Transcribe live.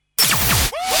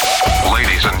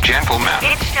Ladies and gentlemen,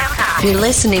 You're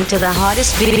listening to the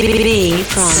hottest BBB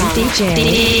from DJ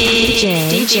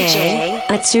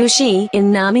Atsushi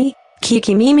Inami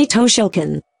Kikimimi図書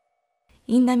館。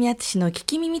印南敦史のキ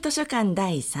キミミ図書館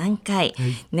第3回、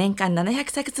年間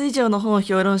700冊以上の本を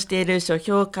評論している書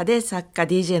評家で作家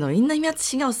DJ の印南敦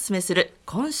史がおすすめする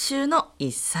今週の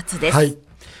一冊です。はい、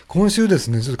今週です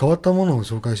ね、ちょっと変わったものを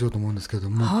紹介しようと思うんですけれど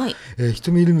も、ひ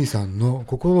とみるみさんの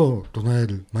心を唱え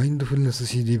るマインドフルネス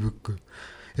CD ブック、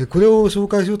これを紹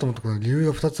介しようと思った理由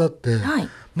が2つあって、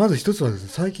まず1つはですね、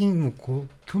最近もう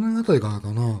去年あたりから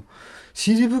かな、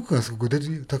CD ブックがすごく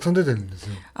たくさん出てるんです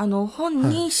よ。本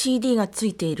に CD がつ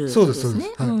いている、そうです、そうです。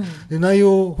で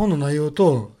本の内容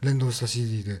と連動した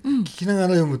CD で、聞きながら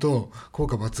読むと効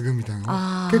果抜群みたいなの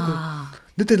が結構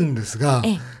出てるんですが、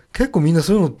結構みんな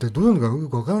そういうのってどういうのかよ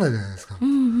くわからないじゃないですか。だ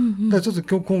からちょっと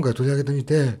今回取り上げてみ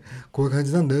て、こういう感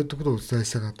じなんだよってことをお伝え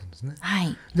したかったんですね。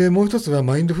でもう一つは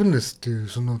マインドフルネスっていう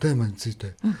そのテーマについ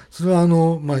て、それは一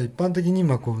般的に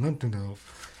なんていうんだろう、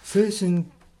精神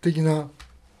的な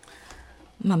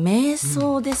瞑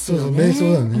想ですよね。そう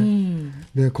そう、瞑想だよね。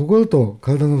で、心と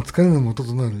体の疲れの元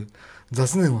となる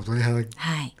雑念を取り除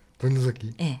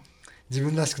き、自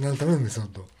分らしくなるためのメソッ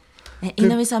ド。稲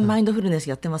波さん、マインドフルネス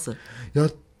やってます？や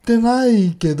ってな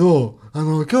いけど、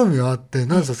興味があって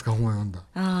何冊か本を読んだ。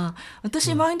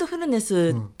私、マインドフルネ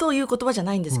スという言葉じゃ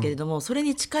ないんですけれども、それ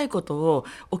に近いことを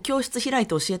お教室開い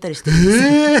て教えたりしてるんです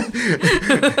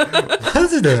よ。マ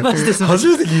ジで？マジです。初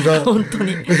めて聞いた。本当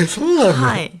に。そうなんだ。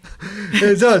はい。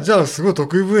じゃあすごい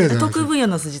得意分野じゃないですか。得意分野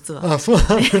なんです、実は。そうなん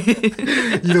だ。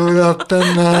いろいろあったん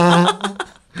だ。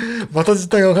また実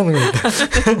態が分かんなくなった。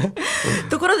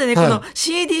ところでね、この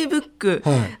CD ブック、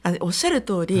おっしゃる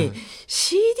通り、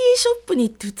CD ショップに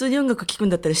行って普通に音楽聴くん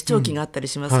だったら視聴器があったり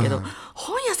しますけど、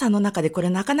本屋さんの中でこれ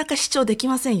なかなか視聴でき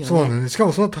ませんよね。そうなんだね。しか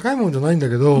もそんな高いもんじゃないんだ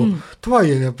けど、とは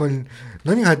いえね、やっぱり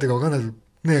何が入ってるか分かんないと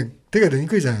ね、手が出に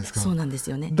くいじゃないですか。そうなんです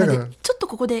よね。だからちょっと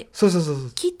ここで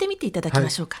聞いてみていただきま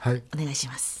しょうか。お願いし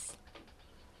ます。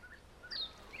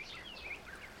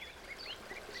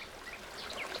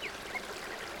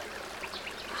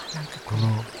この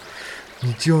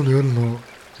日曜の夜の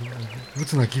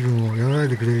鬱な気分を和らい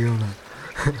でくれるような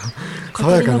小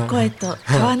鳥の声と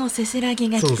川のせせらぎ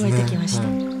が聞こえてきました。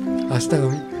明日が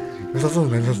良さそう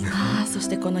になりますね。そし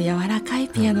てこの柔らかい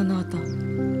ピアノの音、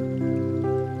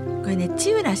これね、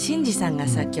千浦真司さんが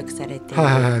作曲されている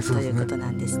ということな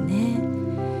んですね。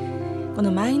こ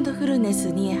のマインドフルネ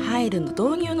スに入るの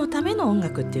導入のための音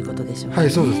楽っていうことでしょうね。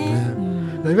そうですね。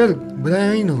いわゆるブライ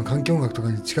アン・イーノの環境音楽と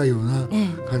かに近いような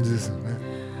感じですよね。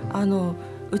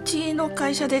うちの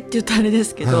会社でって言うとあれで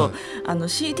すけど、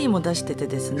CD も出してて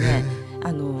ですね、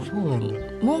モ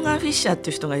ーガン・フィッシャーって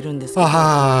いう人がいるんですけど、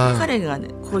彼がね、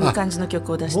こういう感じの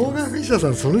曲を出してます。モーガン・フィッシャーさ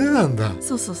ん、それなんだ。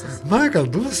そう前から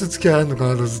どうして付き合いあるのか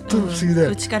なとずっと不思議で、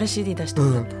うちから CD 出して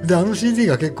もらった。で、CD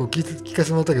が結構聴かせ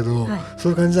てもらったけど、そ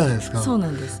ういう感じじゃないですか。そうな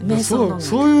んです。瞑想の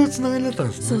そういうつながりだったん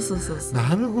ですね。そう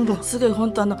なるほど。すごい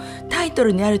本当タイト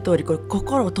ルにある通り、これ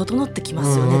心を整ってきま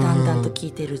すよね。だんだんと聴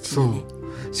いているうちにね。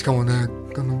しかもね、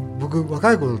僕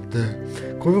若い頃って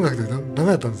こういう音楽ってダ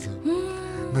メだったんですよ。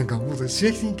なんかもう刺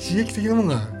激的なもの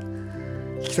が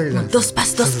聞きたいじゃないですか。ドスパ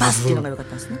スっていうのが良かっ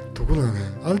たんですね。ところがね、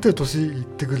ある程度年いっ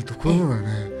てくるとこういうのが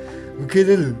ね、受け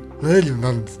入れられるように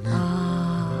なるんですね。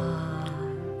今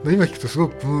聞くとすご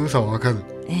くこの良さは分かる。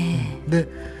で、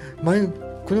こ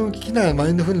れを聞きながらマ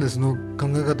インドフルネスの考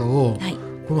え方を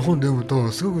この本で読む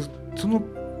と、すごくその思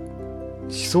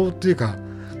想っていうか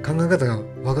考え方が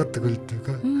分かってくるっていう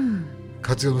か、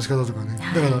活用の仕方とかね。だ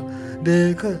から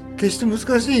決して難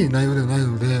しい内容ではない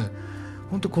ので、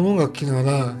本当この音楽聴きな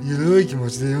がらゆるい気持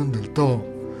ちで読んでると、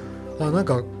なん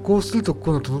かこうすると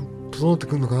こう整って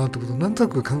くるのかなってことをなんとな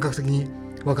く感覚的に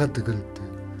分かってくるっていう、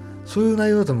そういう内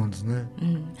容だと思うんですね。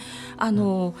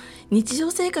日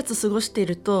常生活過ごしてい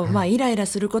ると、イライラ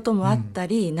することもあった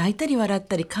り、泣いたり笑っ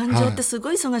たり、感情ってす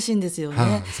ごい忙しいんですよ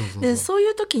ね。で、そう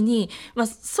いう時に、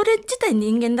それ自体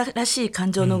人間らしい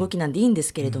感情の動きなんでいいんで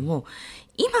すけれども、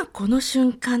今この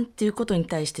瞬間っていうことに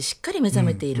対してしっかり目覚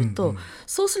めていると、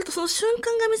そうするとその瞬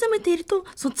間が目覚めていると、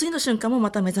その次の瞬間もま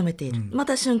た目覚めている、ま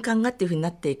た瞬間がっていうふうにな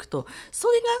っていくと、そ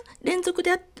れが連続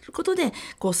であることで、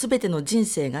全ての人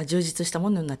生が充実したも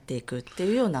のになっていくって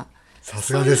いうような、さ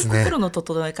すがですね。そういう心の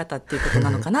整え方っていうこと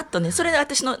なのかなとね。それで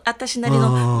私なり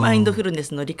のマインドフルネ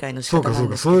スの理解の仕方なんですけ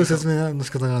ど。そういう説明の仕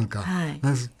方があるか。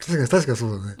確かそ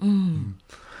うだね。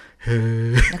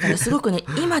だからすごくね、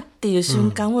今っていう瞬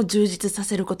間を充実さ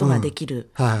せることができる、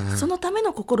そのため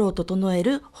の心を整え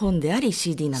る本であり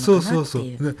CD なのかなって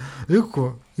いう。よ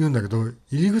く言うんだけど、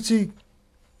入り口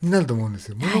になると思うんです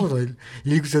よ。物事は入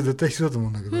り口は絶対必要だと思う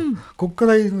んだけど、ここか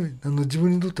ら自分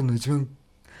にとっての一番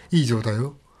いい状態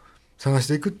を探し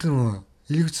ていくっていうのが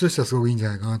入り口としてはすごくいいんじゃ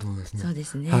ないかなと思いますね。そうで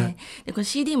すね、はい、でこの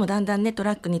CD もだんだんねト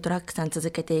ラックにトラックさん続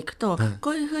けていくと、はい、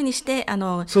こういうふうにして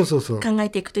そう考え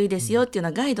ていくといいですよっていうよ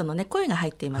うなガイドのね声が入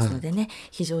っていますのでね、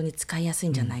非常に使いやすい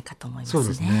んじゃないかと思いますね。そう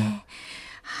ですね。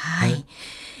はい、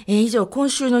以上今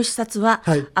週の一冊は、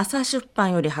はい、朝出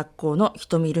版より発行のひ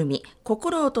とみるみ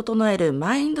心を整える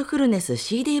マインドフルネス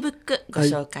CD ブックご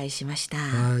紹介しました。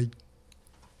はい、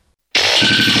キ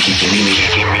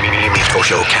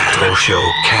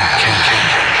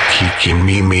キ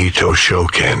ミミ図書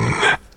券